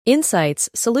Insights,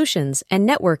 solutions, and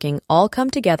networking all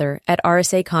come together at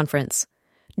RSA Conference.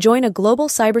 Join a global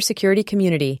cybersecurity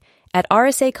community at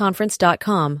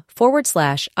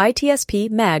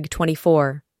rsaconference.com/ITSP Mag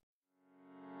 24.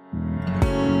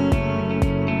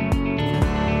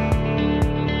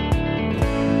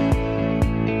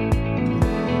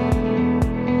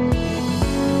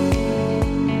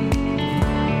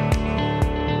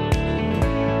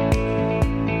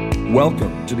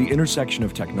 Welcome to the intersection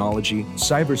of technology,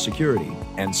 cybersecurity,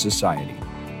 and society.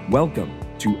 Welcome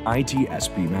to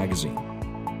ITSP Magazine.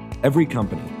 Every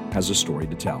company has a story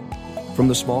to tell, from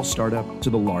the small startup to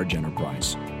the large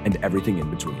enterprise, and everything in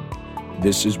between.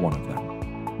 This is one of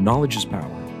them. Knowledge is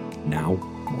power, now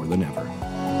more than ever.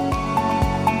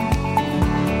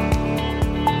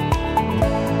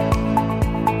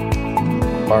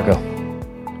 Marco.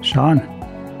 Sean.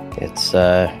 It's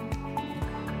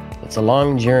a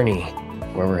long journey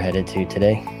where we're headed to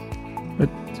today. But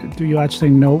do you actually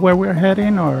know where we're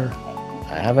heading, or?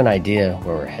 I have an idea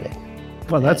where we're headed.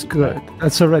 Well, that's good.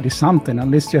 That's already something. At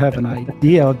least you have an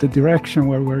idea of the direction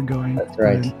where we're going. That's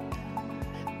right.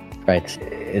 Right.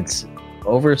 It's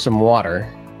over some water,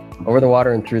 over the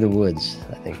water and through the woods,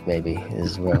 I think maybe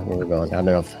is where we're going. I don't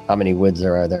know how many woods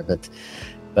there are there, but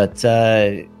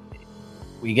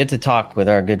we get to talk with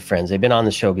our good friends. They've been on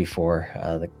the show before.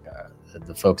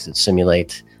 The folks at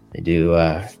Cymulate, they do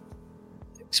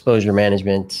exposure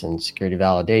management and security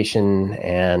validation,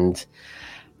 and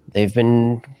they've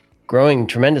been growing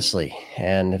tremendously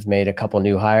and have made a couple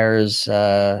new hires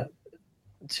to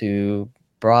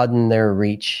broaden their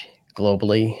reach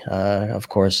globally. Of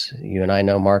course, you and I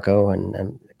know Marco,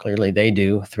 and clearly they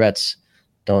do. Threats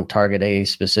don't target a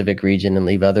specific region and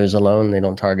leave others alone. They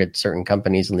don't target certain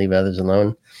companies and leave others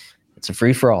alone. It's a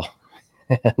free-for-all.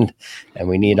 and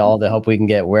we need all the help we can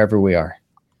get wherever we are.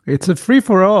 It's a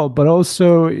free-for-all, but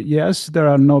also, yes, there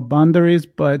are no boundaries,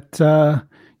 but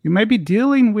you may be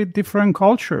dealing with different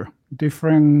culture,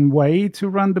 different way to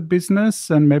run the business,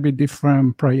 and maybe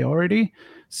different priority.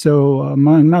 So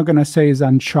I'm not going to say it's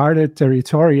uncharted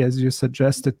territory, as you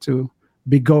suggested, to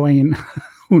be going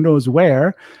who knows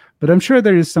where, but I'm sure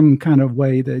there is some kind of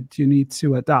way that you need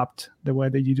to adapt the way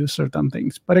that you do certain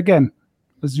things. But again,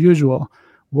 as usual,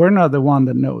 we're not the one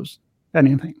that knows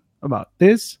anything about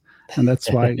this, and that's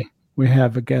why we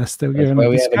have a guest that we're going to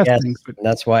discuss things with. And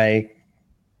that's why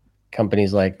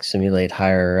companies like Cymulate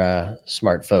hire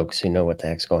smart folks who know what the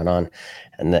heck's going on.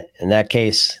 And in that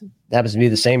case, that happens to be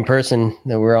the same person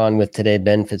that we're on with today,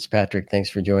 Ben Fitzpatrick. Thanks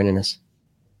for joining us.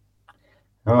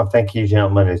 Oh, thank you,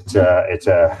 gentlemen. It's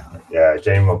a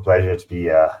genuine pleasure to be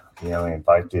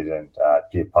invited and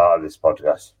be a part of this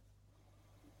podcast.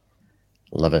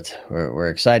 Love it. We're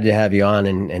excited to have you on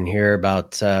and hear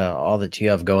about all that you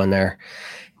have going there.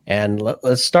 And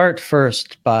let's start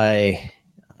first by,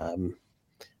 I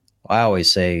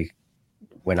always say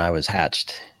when I was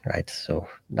hatched, right? So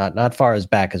not far as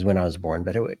back as when I was born,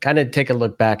 but it kind of take a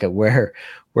look back at where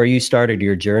you started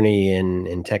your journey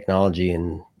in technology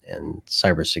and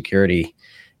cybersecurity,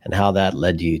 and how that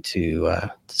led you to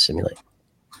Cymulate.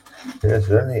 Yeah,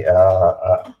 certainly.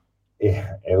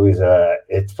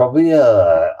 It's probably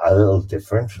a little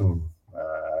different from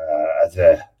as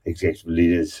executive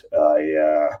leaders.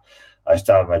 I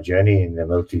started my journey in the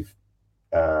military.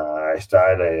 I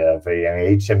started at a very young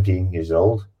age, 17 years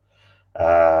old.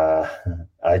 I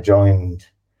joined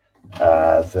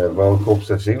the Royal Corps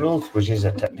of Signals, which is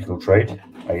a technical trade,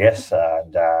 I guess,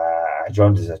 and I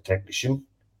joined as a technician.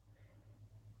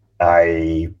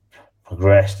 I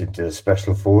progressed into the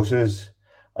Special Forces.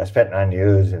 I spent 9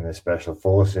 years in the Special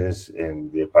Forces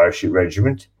in the Parachute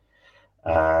Regiment,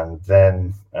 and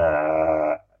then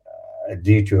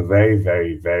due to a very,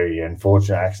 very, very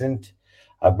unfortunate accident,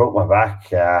 I broke my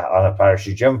back on a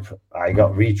parachute jump. I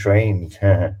got retrained,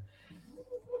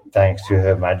 thanks to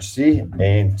Her Majesty,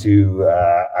 into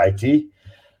IT,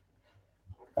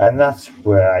 and that's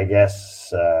where I guess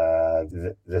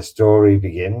the story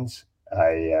begins.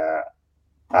 I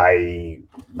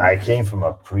came from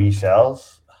a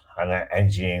pre-sales and an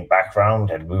engineering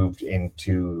background and moved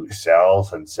into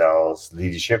sales and sales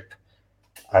leadership.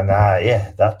 And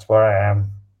that's where I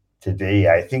am today.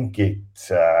 I think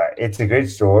it's a great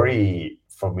story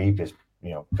for me,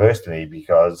 personally,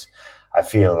 because I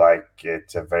feel like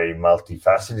it's a very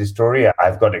multifaceted story.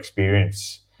 I've got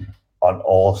experience on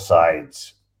all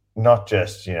sides, not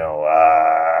just,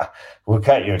 we'll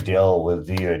cut your deal, we'll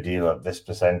do your deal at this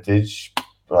percentage.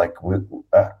 Like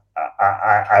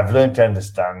I've learned to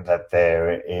understand that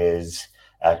there is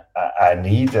a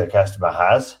need that a customer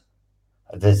has,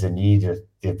 there's a need that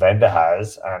the vendor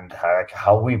has, and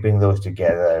how we bring those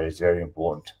together is very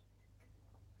important.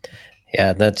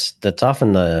 Yeah, that's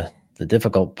often the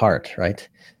difficult part, right?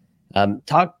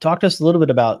 Talk to us a little bit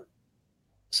about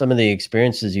some of the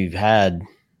experiences you've had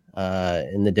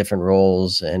in the different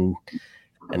roles, and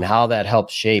how that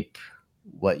helps shape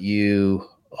what you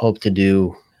hope to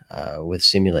do with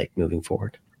Cymulate moving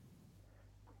forward.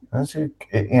 That's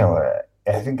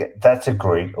I think that's a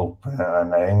great opener,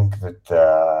 and I think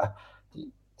that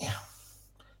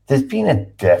there's been a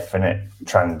definite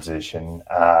transition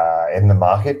in the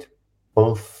market,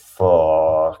 both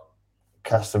for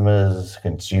customers,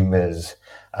 consumers,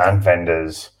 and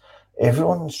vendors.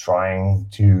 Everyone's trying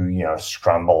to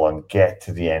scramble and get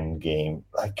to the end game,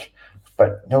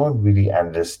 but no one really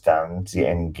understands the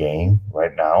end game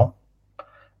right now.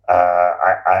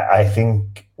 I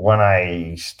think when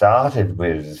I started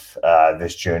with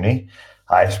this journey,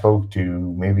 I spoke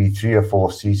to maybe 3 or 4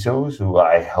 CISOs who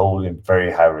I hold in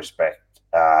very high respect,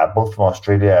 both from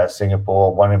Australia,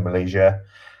 Singapore, one in Malaysia.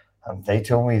 And they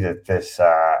told me that this,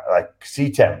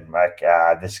 CTEM,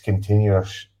 this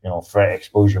continuous, threat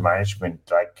exposure management,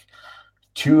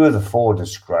 2 of the 4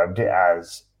 described it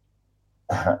as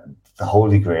the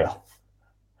holy grail,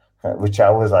 which I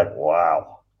was like,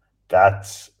 wow,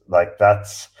 that's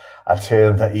a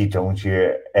term that you don't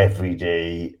hear every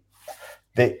day.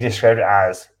 They describe it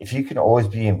as if you can always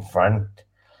be in front,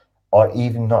 or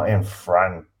even not in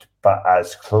front, but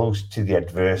as close to the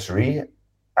adversary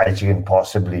as you can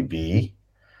possibly be,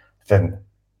 then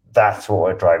that's what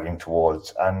we're driving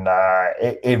towards. And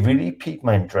it really piqued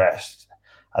my interest.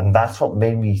 And that's what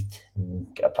made me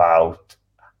think about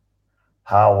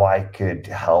how I could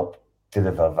help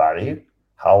deliver value,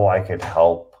 how I could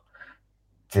help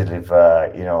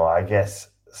deliver, I guess,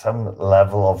 some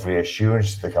level of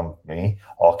reassurance to the company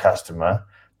or customer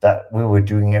that we were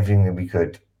doing everything that we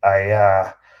could.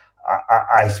 I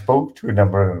spoke to a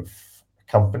number of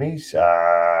companies,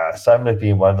 Cymulate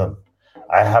being one of them.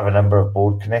 I have a number of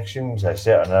board connections. I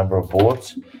sit on a number of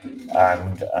boards,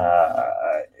 and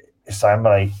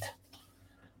Cymulate.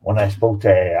 When I spoke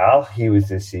to Al, he was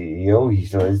the CEO.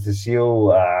 He's the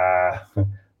CEO,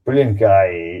 brilliant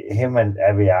guy. Him and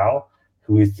Al,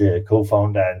 who is the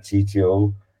co-founder and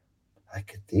CTO,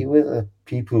 they were the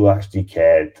people who actually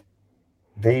cared.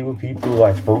 They were people who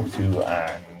I spoke to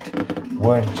and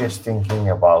weren't just thinking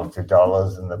about the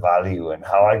dollars and the value and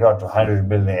how I got to 100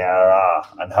 million ARR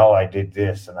and how I did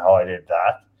this and how I did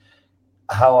that,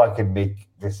 how I could make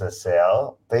this a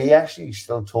sale. They actually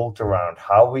still talked around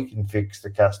how we can fix the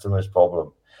customer's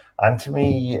problem. And to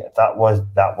me, that was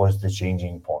the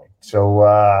changing point. So,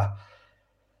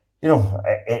 in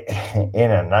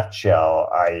a nutshell,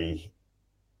 I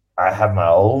have my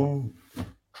own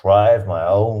drive, my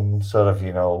own sort of,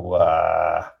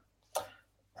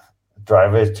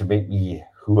 drivers to make me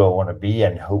who I want to be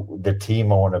and who the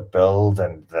team I want to build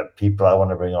and the people I want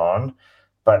to bring on.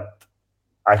 But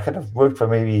I could have worked for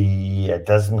maybe a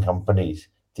dozen companies.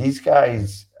 These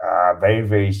guys are very,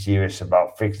 very serious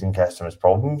about fixing customers'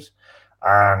 problems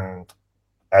and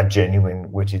are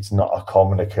genuine, which it's not a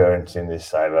common occurrence in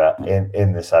this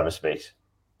in the cyberspace.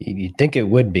 You'd think it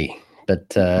would be, but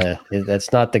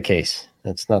that's not the case.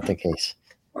 That's not the case.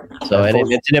 So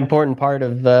it's an important part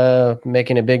of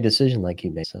making a big decision like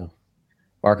you made. So,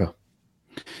 Marco.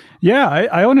 Yeah,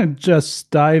 I want to just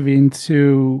dive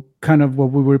into kind of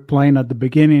what we were playing at the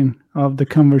beginning of the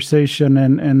conversation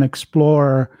and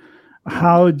explore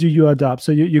how do you adapt.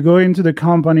 So you go into the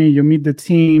company, you meet the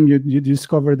team, you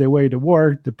discover the way they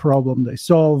work, the problem they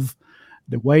solve,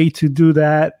 the way to do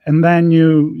that, and then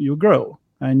you grow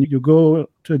and you go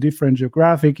to a different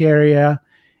geographic area.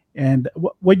 And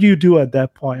what do you do at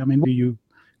that point? I mean, do you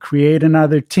create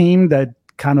another team that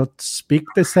kind of speak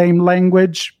the same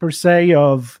language per se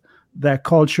of that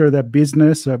culture, that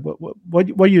business? Or what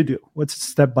do you do? What's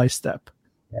step by step?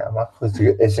 Yeah, Marco,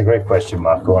 it's a great question,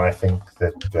 Marco. And I think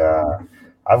that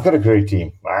I've got a great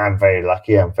team. I'm very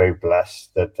lucky. I'm very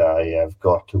blessed that I have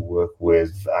got to work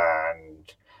with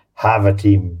and have a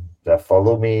team that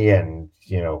follow me. And,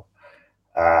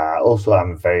 also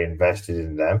I'm very invested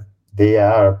in them. They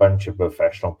are a bunch of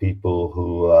professional people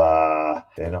who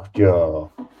they're not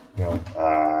your,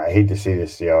 I hate to say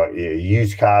this,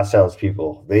 used car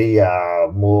salespeople. They are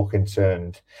more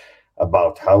concerned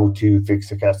about how to fix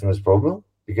the customer's problem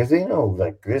because they know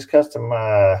this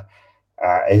customer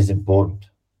is important.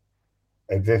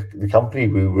 The company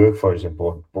we work for is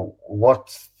important. But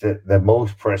what's the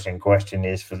most pressing question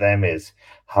is for them is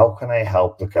how can I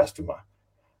help the customer?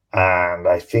 And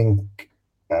I think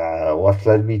what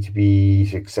led me to be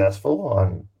successful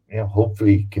and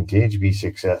hopefully continue to be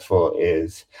successful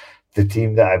is the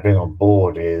team that I bring on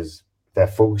board is they're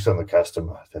focused on the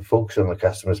customer. They're focused on the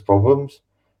customer's problems.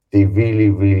 They really,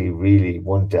 really, really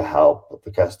want to help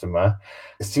the customer.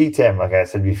 CTEM, like I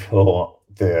said before,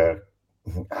 I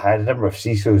had a number of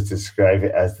CISOs describe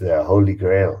it as the holy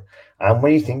grail. And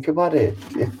when you think about it,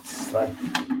 it's like,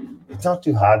 it's not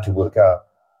too hard to work out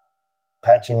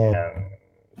patching and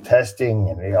testing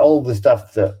and all the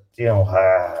stuff that,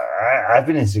 I've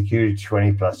been in security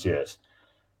 20 plus years.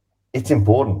 It's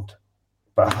important.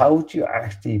 But how do you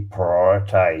actually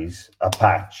prioritize a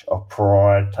patch or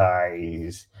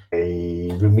prioritize a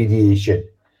remediation?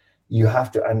 You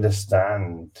have to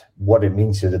understand what it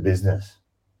means to the business.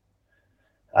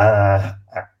 And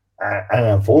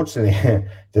unfortunately,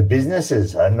 the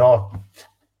businesses are not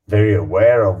very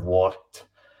aware of what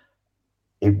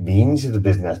it means to the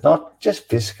business, not just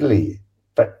fiscally,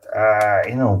 but,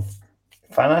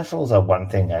 financials are one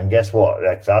thing. And guess what?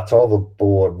 Like, that's all the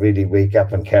board really wake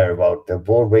up and care about. The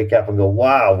board wake up and go,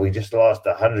 wow, we just lost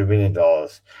 $100 million.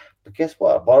 But guess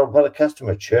what? What about a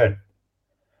customer churn?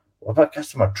 What about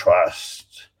customer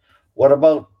trust? What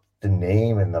about the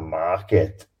name in the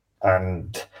market?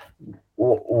 And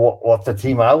what the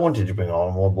team I wanted to bring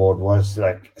on board was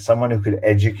like someone who could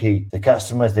educate the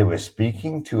customers they were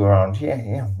speaking to around,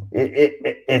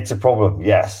 it's a problem,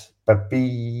 yes, but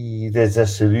B, there's a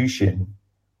solution.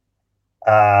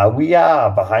 We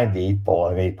are behind the 8 ball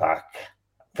in APAC,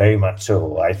 very much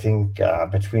so. I think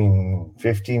between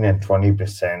 15 and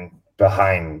 20%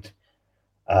 behind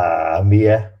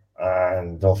EMEA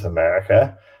and North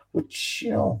America, which,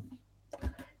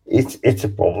 it's a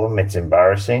problem. It's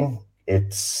embarrassing.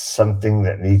 It's something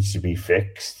that needs to be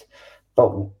fixed. But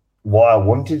what I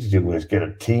wanted to do was get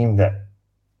a team that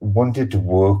wanted to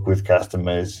work with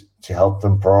customers to help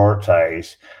them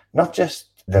prioritize not just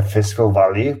the fiscal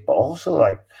value, but also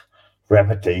like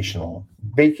reputational.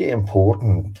 Make it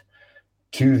important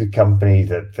to the company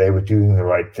that they were doing the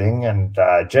right thing. And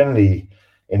generally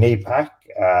in APAC,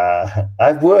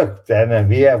 I've worked then,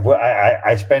 and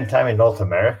I spent time in North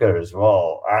America as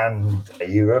well and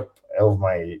Europe over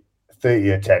my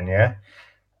 30-year tenure.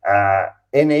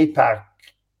 In APAC,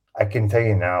 I can tell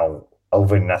you now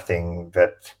over nothing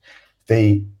that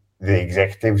the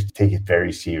executives take it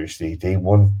very seriously. They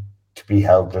want to be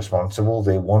held responsible.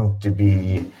 They want to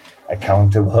be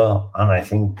accountable. And I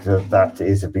think that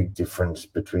is a big difference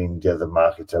between the other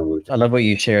markets I worked in. I love what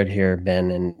you shared here,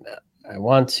 Ben. And I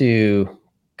want to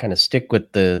kind of stick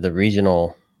with the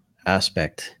regional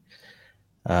aspect.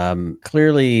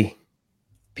 Clearly,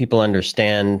 people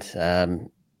understand,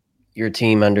 your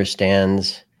team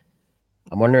understands.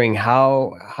 I'm wondering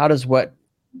how does what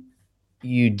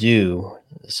you do,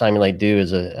 Cymulate do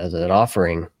as an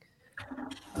offering,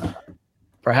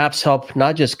 perhaps help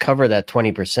not just cover that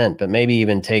 20%, but maybe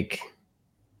even take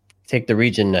the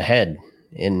region ahead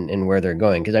in where they're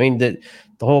going. Because I mean, the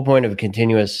whole point of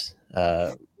continuous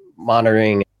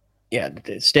monitoring,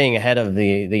 staying ahead of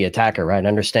the attacker, right?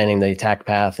 Understanding the attack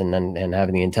path and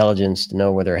having the intelligence to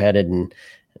know where they're headed and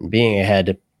being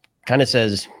ahead kind of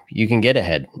says you can get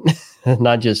ahead,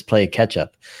 not just play catch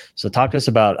up. So talk to us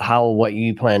about how what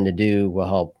you plan to do will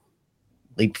help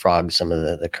leapfrog some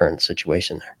of the current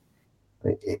situation there.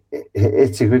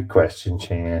 It's a good question,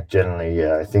 Shane. Generally,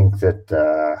 I think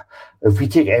that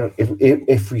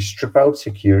if we strip out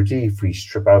security, if we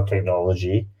strip out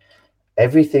technology,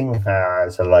 everything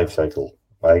has a life cycle.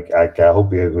 Like I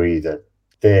hope you agree that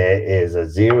there is a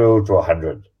 0 to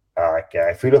 100.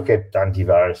 If we look at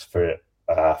antivirus for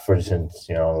instance,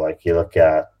 like you look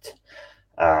at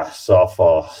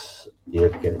Sophos, you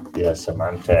look at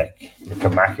Symantec, you look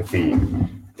at McAfee.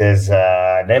 There's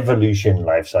an evolution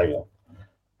life cycle.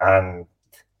 And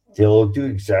they'll do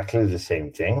exactly the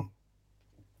same thing,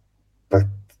 but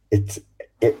it's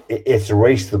a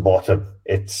race to the bottom.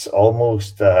 It's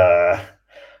almost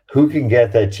who can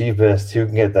get there cheapest, who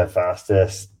can get there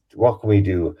fastest. What can we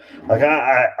do? Like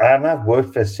I've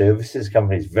worked for services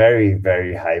companies, very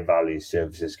very high value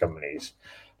services companies.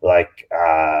 Like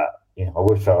I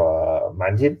worked for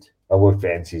Mandiant, I worked for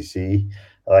NCC.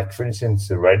 Like for instance,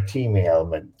 the red teaming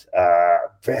element.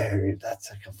 That's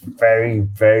like a very,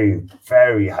 very,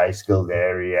 very high skilled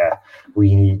area.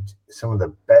 We need some of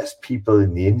the best people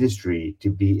in the industry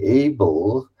to be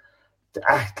able to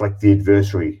act like the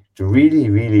adversary, to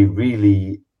really, really,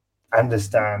 really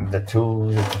understand the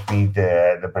tools,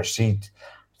 the pursuit,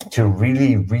 to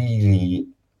really, really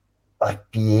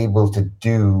like be able to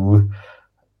do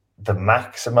the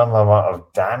maximum amount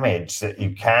of damage that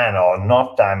you can, or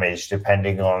not damage,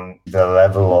 depending on the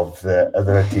level of the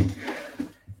other team.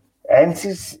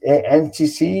 NTC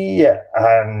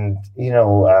and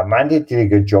Mandiant did a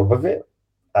good job of it.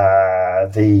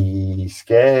 They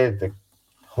scared the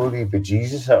holy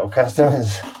bejesus out of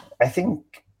customers. I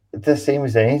think the same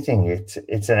as anything.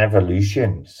 It's an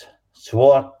evolution. So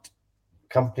what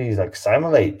companies like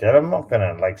Cymulate, that I'm not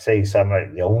gonna like say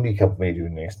Cymulate the only company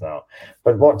doing this now,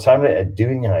 but what Cymulate are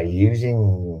doing are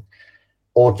using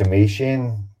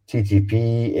automation,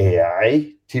 TTP,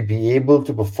 AI to be able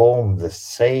to perform the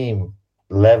same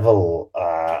level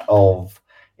of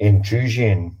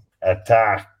intrusion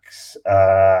attacks,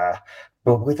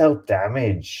 but without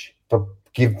damage, but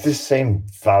give the same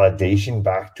validation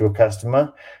back to a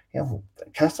customer.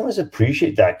 Customers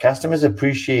appreciate that. Customers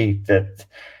appreciate that,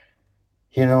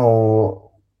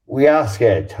 we are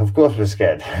scared. Of course we're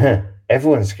scared.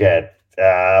 Everyone's scared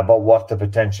about what the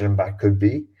potential impact could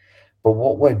be. But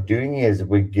what we're doing is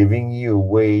we're giving you a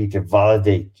way to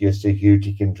validate your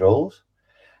security controls,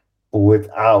 but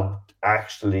without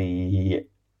actually,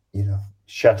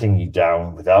 shutting you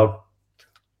down, without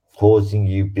causing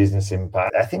you business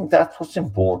impact. I think that's what's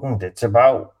important. It's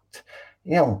about,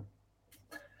 don't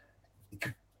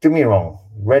get me wrong,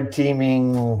 red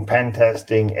teaming, pen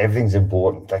testing, everything's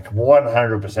important. Like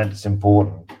 100% it's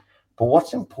important. But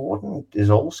what's important is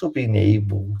also being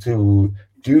able to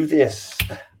do this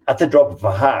at the drop of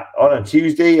a hat. On a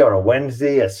Tuesday or a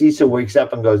Wednesday, a CISO wakes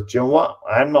up and goes, do you know what?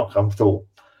 I'm not comfortable.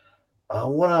 I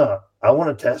want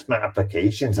to test my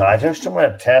applications. I just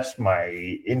want to test my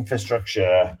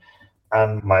infrastructure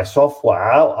and my software.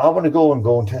 I want to go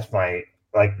and test my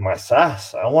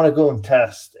SaaS. I want to go and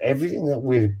test everything that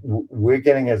we're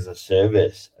getting as a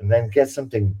service, and then get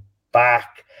something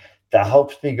back that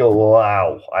helps me go,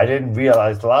 wow, I didn't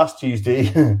realize last Tuesday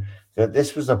that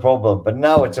this was a problem, but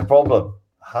now it's a problem.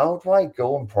 How do I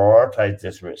go and prioritize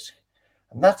this risk?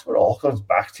 And that's what it all comes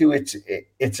back to.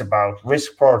 It's about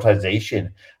risk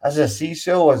prioritization. As a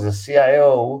CISO, as a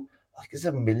CIO, there's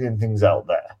a million things out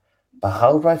there. But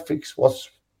how do I fix what's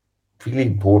really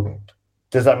important?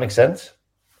 Does that make sense?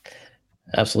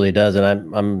 Absolutely does.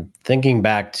 And I'm thinking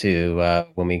back to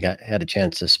when we had a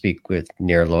chance to speak with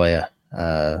Nir Loya.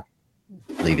 I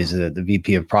believe he's the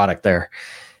VP of product there.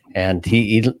 And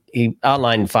he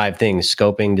outlined 5 things: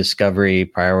 scoping, discovery,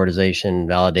 prioritization,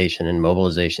 validation, and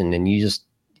mobilization. And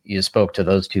you spoke to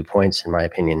those 2 points, in my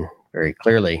opinion, very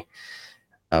clearly.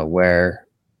 Where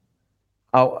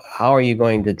how are you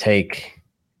going to take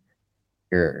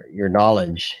your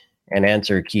knowledge and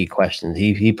answer key questions?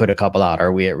 He put a couple out.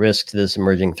 Are we at risk to this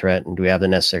emerging threat, and do we have the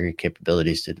necessary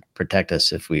capabilities to protect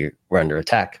us if we're under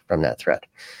attack from that threat?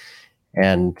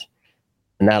 And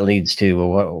that leads to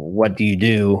what do you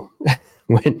do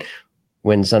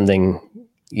when something,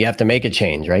 you have to make a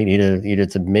change, right? Either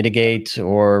to mitigate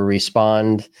or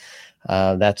respond.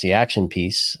 That's the action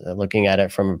piece, looking at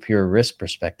it from a pure risk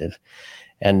perspective.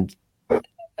 And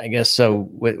I guess so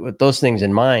with those things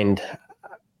in mind,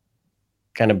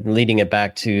 kind of leading it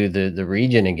back to the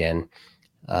region again,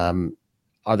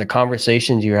 are the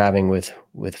conversations you're having with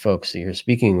folks that you're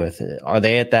speaking with, are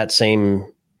they at that same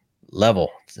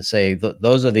level to say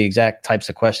those are the exact types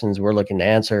of questions we're looking to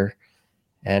answer,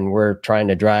 and we're trying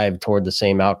to drive toward the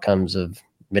same outcomes of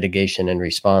mitigation and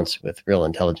response with real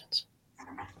intelligence?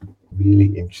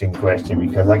 Really interesting question,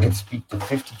 because I could speak to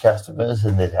 50 customers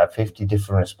and they'd have 50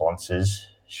 different responses.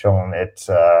 Sean, it's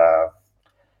the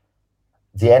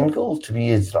end goal to me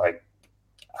is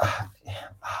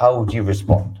how do you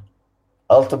respond?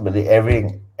 Ultimately,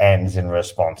 everything ends in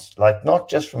response, not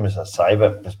just from a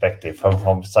cyber perspective,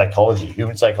 from psychology,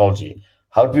 human psychology.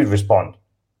 How do we respond?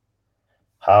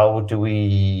 How do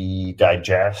we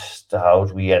digest? How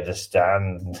do we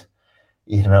understand,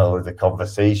 the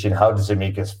conversation? How does it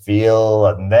make us feel?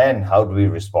 And then how do we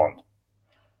respond?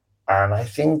 And I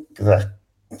think that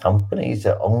companies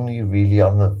are only really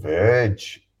on the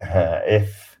verge,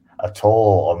 if at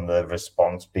all, on the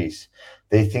response piece.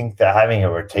 They think that having a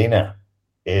retainer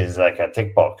is like a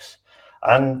tick box.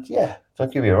 And yeah,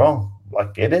 don't get me wrong,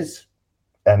 it is.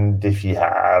 And if you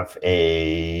have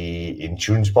a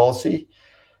insurance policy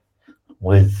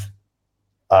with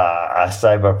a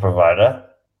cyber provider,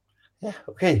 yeah,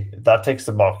 okay, that ticks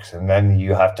the box. And then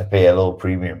you have to pay a little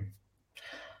premium.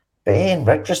 But in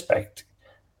retrospect,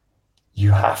 you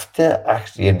have to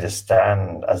actually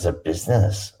understand as a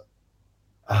business,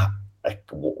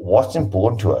 what's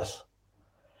important to us.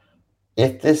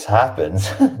 If this happens,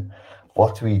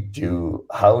 what do we do?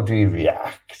 How do we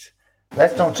react?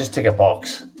 Let's not just tick a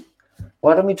box.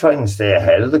 Why don't we try and stay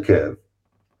ahead of the curve?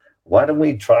 Why don't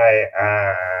we try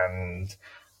and,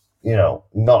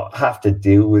 not have to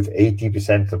deal with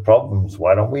 80% of the problems?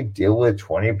 Why don't we deal with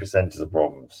 20% of the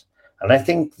problems? And I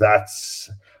think that's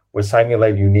where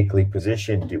Cymulate uniquely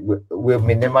positioned. We're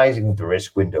minimizing the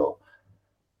risk window.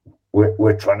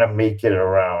 We're trying to make it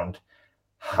around,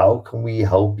 how can we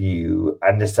help you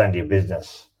understand your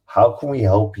business? how can we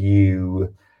help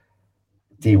you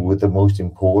deal with the most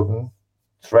important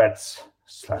threats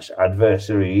 /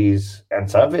 adversaries?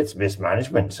 And some of it's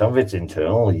mismanagement, some of it's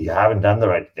internal. You haven't done the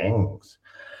right things.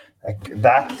 Like,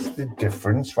 that's the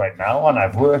difference right now. And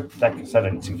I've worked, like I said,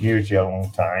 in security a long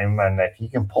time, and like, you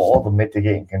can put all the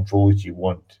mitigating controls you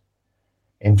want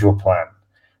into a plan,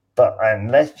 but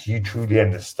unless you truly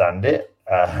understand it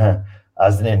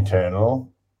as an internal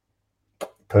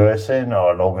person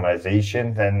or an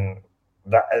organization, then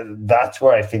that's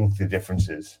where I think the difference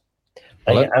is.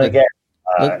 And again,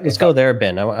 let's go there,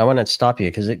 Ben. I want to stop you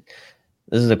because this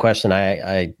is a question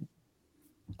I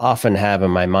often have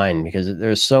in my mind, because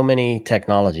there's so many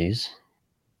technologies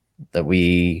that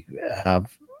we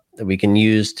have that we can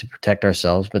use to protect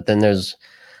ourselves, but then there's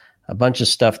a bunch of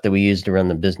stuff that we use to run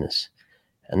the business.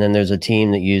 And then there's a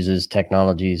team that uses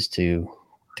technologies to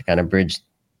kind of bridge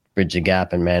the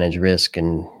gap and manage risk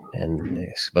and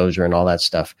exposure and all that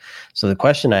stuff. So the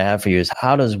question I have for you is,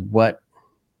 how does what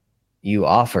you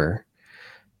offer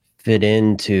fit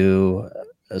into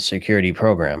a security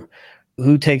program?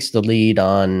 Who takes the lead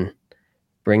on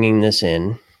bringing this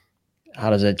in? How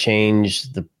does it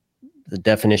change the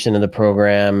definition of the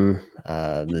program,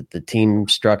 the team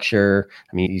structure?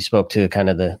 I mean, you spoke to kind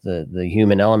of the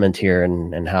human element here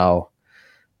and how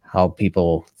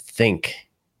people think,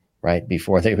 right,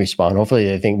 before they respond. Hopefully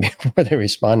they think before they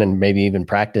respond, and maybe even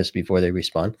practice before they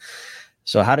respond.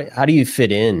 So how do you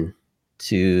fit in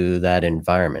to that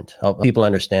environment? Help people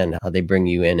understand how they bring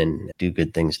you in and do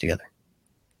good things together.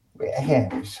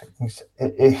 It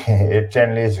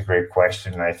generally is a great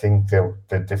question. I think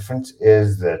the difference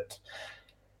is that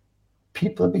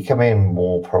people are becoming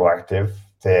more proactive.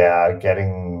 They are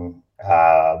getting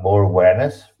more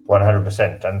awareness,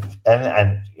 100%.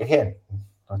 And again,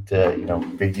 not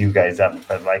to big you guys up,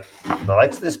 but like the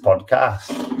likes of this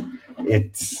podcast,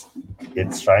 it's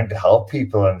trying to help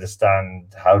people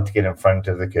understand how to get in front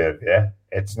of the curve. Yeah,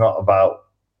 it's not about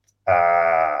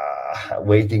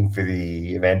waiting for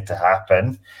the event to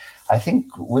happen. I think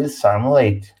with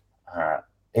Cymulate,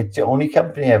 it's the only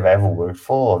company I've ever worked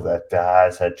for that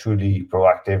has a truly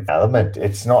proactive element.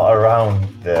 It's not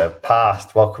around the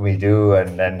past, what can we do,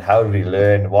 and then how do we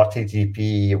learn, what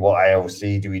TTP, what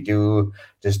IOC do we do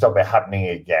to stop it happening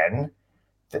again.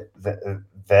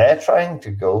 They're trying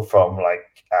to go from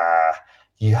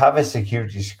you have a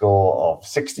security score of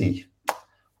 60,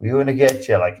 we want to get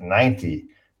you 90.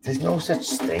 There's no such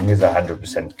thing as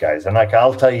 100%, guys. And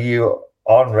I'll tell you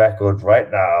on record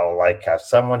right now, as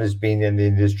someone who's been in the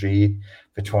industry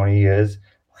for 20 years,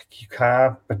 you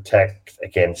can't protect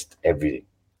against everything.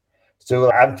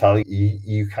 So I'm telling you,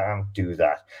 you can't do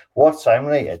that. What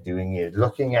Cymulate are doing is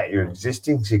looking at your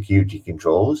existing security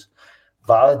controls,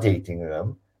 validating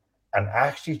them, and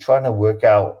actually trying to work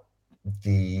out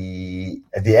the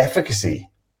efficacy.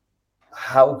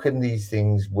 How can these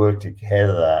things work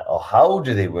together, or how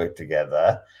do they work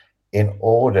together in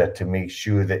order to make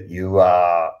sure that you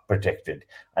are protected?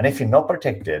 And if you're not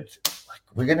protected,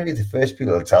 we're going to be the first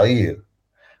people to tell you.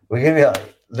 We're going to be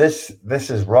like, this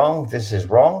is wrong, this is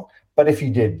wrong. But if you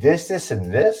did this,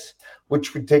 and this,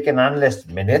 which would take an analyst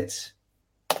minutes,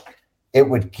 it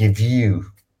would give you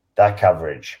that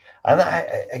coverage. And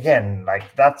again,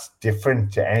 that's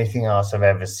different to anything else I've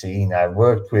ever seen. I've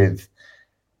worked with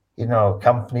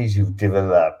companies who've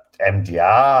developed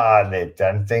MDR, and they've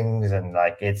done things, and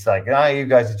you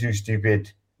guys are too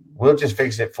stupid, we'll just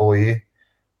fix it for you.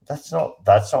 That's not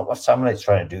what Cymulate's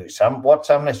trying to do. What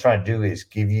Cymulate's trying to do is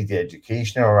give you the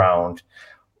education around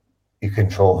your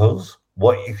controls,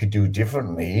 what you could do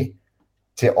differently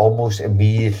to almost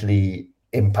immediately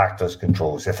impact those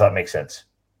controls, if that makes sense.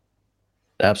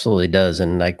 It absolutely does.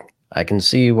 And I can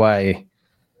see why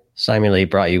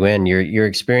Cymulate brought you in. Your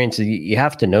experience, you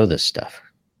have to know this stuff,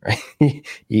 right?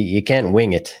 you can't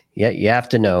wing it. You have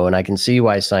to know. And I can see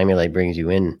why Cymulate brings you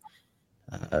in.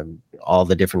 All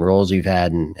the different roles you've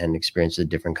had and experience at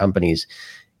different companies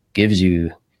gives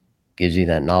you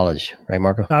that knowledge, right,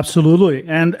 Marco? Absolutely.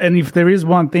 And if there is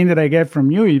one thing that I get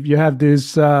from you, if you have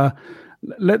this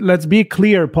let's be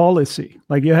clear policy,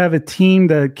 you have a team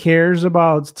that cares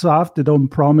about stuff, they don't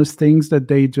promise things that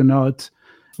they do not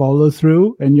follow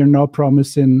through, and you're not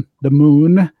promising the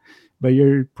moon, but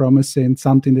you're promising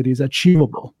something that is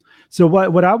achievable. So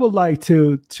what I would like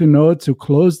to know to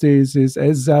close this is,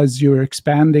 as you're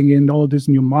expanding in all this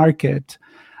new market,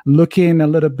 looking a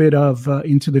little bit of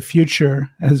into the future,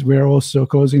 as we're also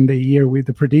closing the year with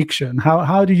the prediction,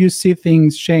 how do you see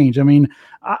things change? I mean,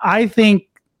 I think,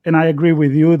 and I agree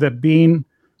with you, that being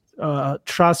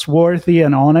trustworthy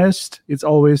and honest is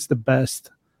always the best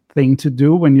thing to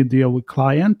do when you deal with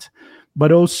client,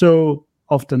 but also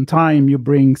oftentimes you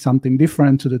bring something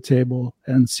different to the table,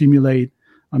 and Cymulate,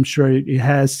 I'm sure it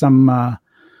has some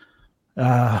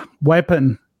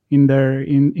weapon in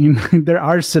their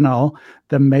arsenal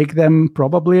that make them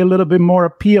probably a little bit more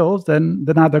appeal than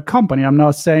other company. I'm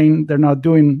not saying they're not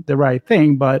doing the right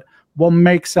thing, but what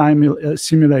makes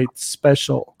Cymulate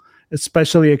special,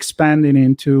 especially expanding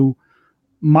into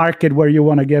market where you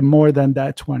want to get more than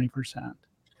that 20%?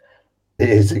 It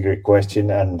is a great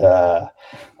question, and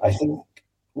I think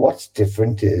what's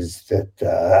different is that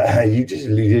you just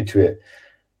alluded to it.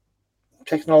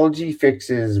 Technology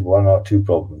fixes one or two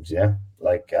problems, yeah?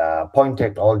 Like point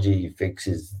technology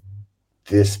fixes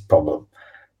this problem.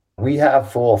 We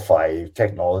have 4 or 5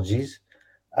 technologies,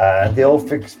 and they all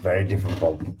fix very different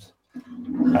problems.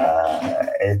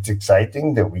 It's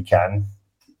exciting that we can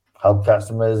help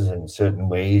customers in certain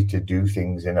ways to do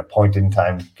things in a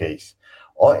point-in-time case,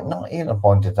 or not in a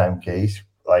point-in-time case.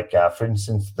 Like, for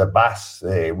instance, the BAS,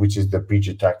 which is the breach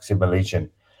attack simulation.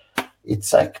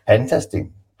 It's like pen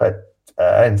testing, but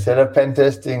instead of pen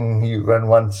testing, you run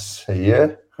once a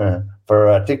year for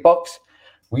a tick box.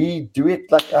 We do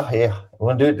it like, here, we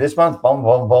want to do it this month, boom,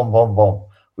 boom, boom, boom, boom.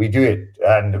 We do it,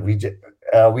 and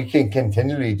we can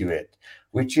continually do it,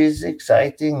 which is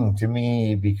exciting to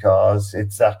me because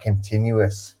it's a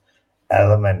continuous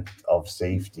element of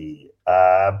safety.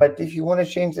 But if you want to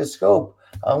change the scope,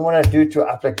 I want to do it to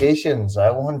applications. I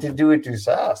want to do it to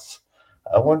SaaS.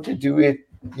 I want to do it,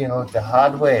 the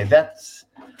hardware. That's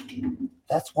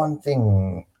one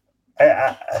thing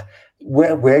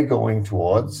where we're going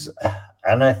towards.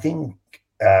 And I think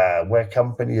where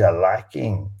companies are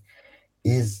lacking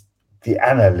is the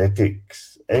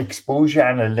analytics. Exposure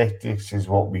analytics is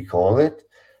what we call it.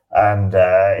 And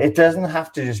it doesn't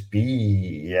have to just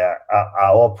be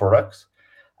our products.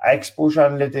 Exposure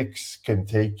analytics can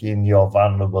take in your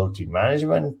vulnerability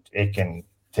management. It can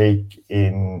take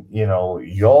in,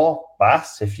 your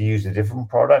BAS if you use a different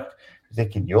product.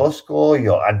 Take in your score,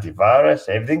 your antivirus,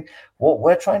 everything. What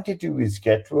we're trying to do is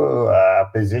get to a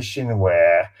position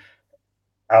where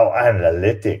our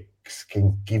analytics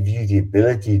can give you the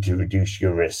ability to reduce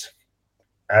your risk.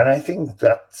 And I think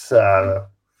that's, to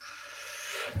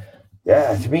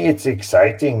me, it's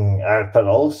exciting, but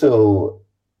also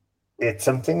it's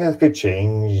something that could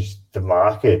change the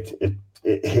market.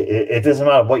 It doesn't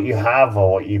matter what you have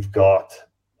or what you've got.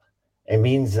 It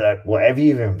means that whatever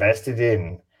you've invested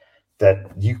in,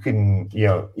 that you can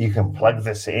plug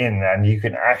this in and you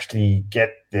can actually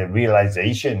get the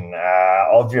realization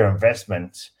of your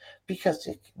investment, because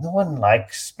no one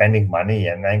likes spending money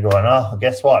and then going, oh,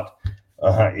 guess what?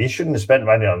 You shouldn't have spent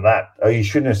money on that, or you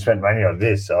shouldn't have spent money on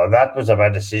this, or that was a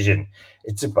bad decision.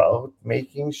 It's about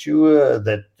making sure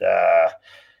that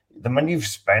the money you've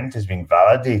spent has been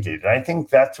validated. And I think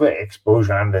that's what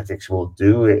exposure analytics will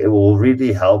do. It will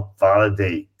really help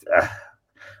validate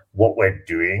what we're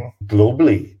doing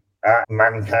globally,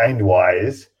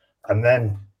 mankind-wise, and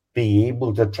then be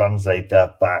able to translate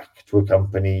that back to a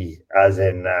company as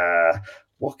in,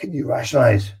 what can you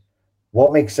rationalize?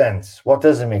 What makes sense? What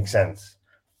doesn't make sense?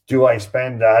 Do I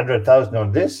spend 100,000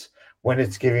 on this when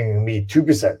it's giving me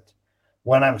 2%?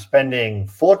 When I'm spending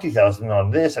 40,000 on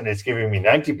this and it's giving me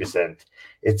 90%,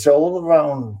 it's all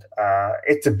around.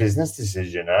 It's a business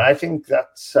decision, and I think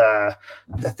that's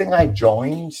the thing I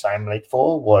joined Cymulate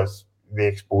for, was the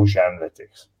exposure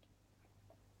analytics.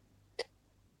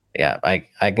 Yeah,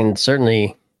 I can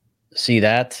certainly see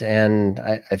that, and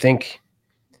I think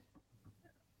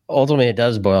ultimately it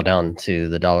does boil down to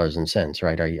the dollars and cents,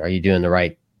 right? Are you doing the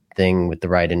right thing with the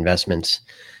right investments?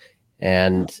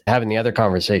 And having the other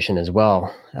conversation as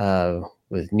well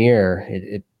with Near,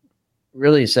 it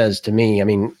really says to me, I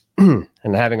mean,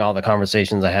 and having all the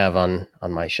conversations I have on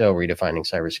my show, Redefining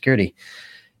Cybersecurity,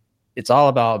 it's all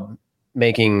about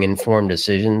making informed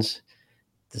decisions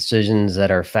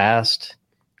that are fast,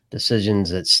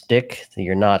 decisions that stick, that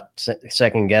you're not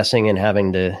second guessing and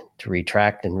having to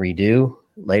retract and redo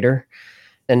later,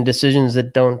 and decisions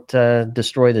that don't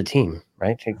destroy the team,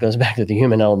 right? It goes back to the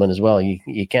human element as well.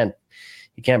 You can't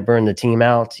burn the team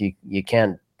out. You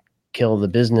can't kill the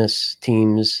business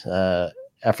team's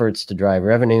efforts to drive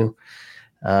revenue.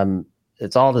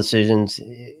 It's all decisions,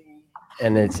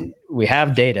 and we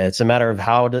have data. It's a matter of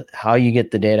how you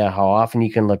get the data, how often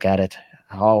you can look at it,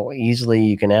 how easily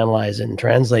you can analyze it and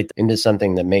translate into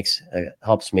something that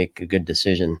helps make a good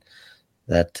decision.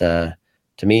 That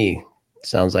to me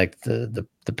sounds like the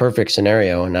perfect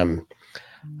scenario, and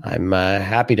I'm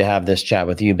happy to have this chat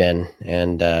with you, Ben,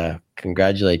 and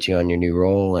congratulate you on your new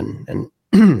role, and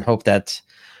hope that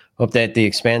the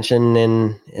expansion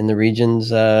in the regions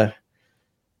that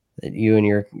you and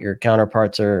your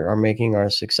counterparts are making are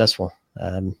successful.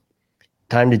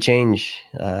 Time to change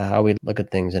how we look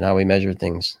at things and how we measure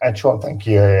things. And Sean, thank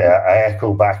you. I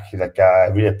echo back. Like, I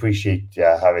really appreciate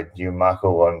having you, and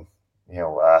Marco, on.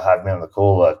 Have me on the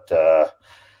call. That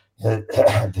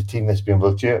the team that's been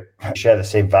built here share the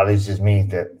same values as me.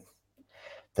 That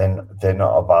then they're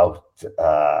not about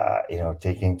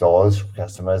taking dollars from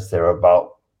customers. They're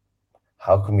about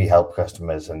how can we help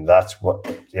customers, and that's what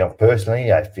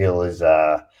personally I feel is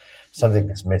something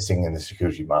that's missing in the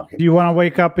security market. You want to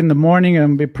wake up in the morning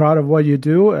and be proud of what you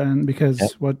do, and because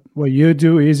what you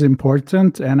do is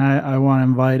important. And I want to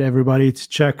invite everybody to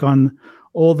check on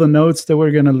all the notes that we're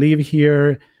going to leave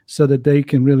here so that they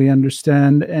can really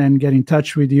understand and get in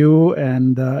touch with you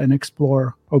and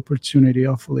explore opportunity,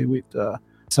 hopefully, with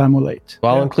Cymulate.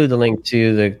 Well, I'll include the link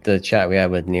to the chat we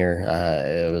had with Nir.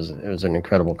 It was an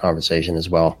incredible conversation as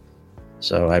well.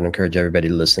 So I'd encourage everybody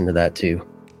to listen to that too.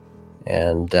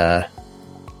 And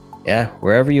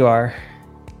wherever you are,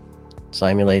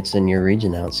 Cymulate's in your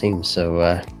region now, it seems.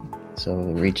 So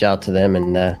reach out to them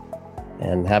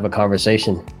and have a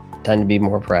conversation. Time to be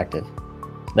more proactive.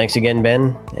 Thanks again,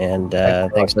 Ben, and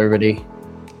thanks everybody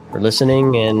for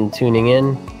listening and tuning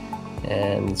in.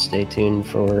 And stay tuned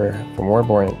for more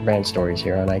brand stories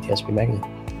here on ITSP Magazine.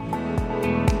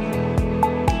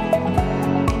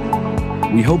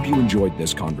 We hope you enjoyed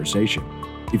this conversation.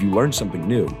 If you learned something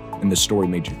new and the story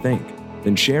made you think,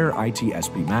 then share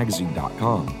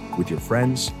itspmagazine.com with your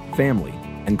friends, family,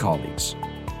 and colleagues.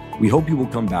 We hope you will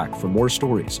come back for more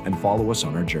stories and follow us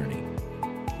on our journey.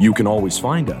 You can always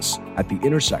find us at the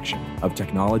intersection of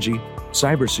technology,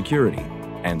 cybersecurity,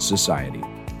 and society.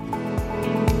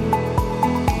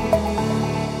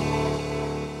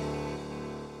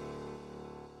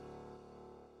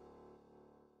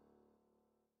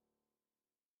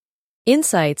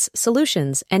 Insights,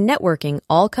 solutions, and networking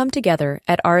all come together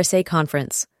at RSA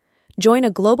Conference. Join a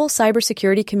global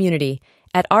cybersecurity community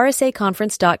at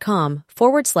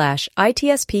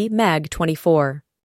rsaconference.com/ITSP Mag 24.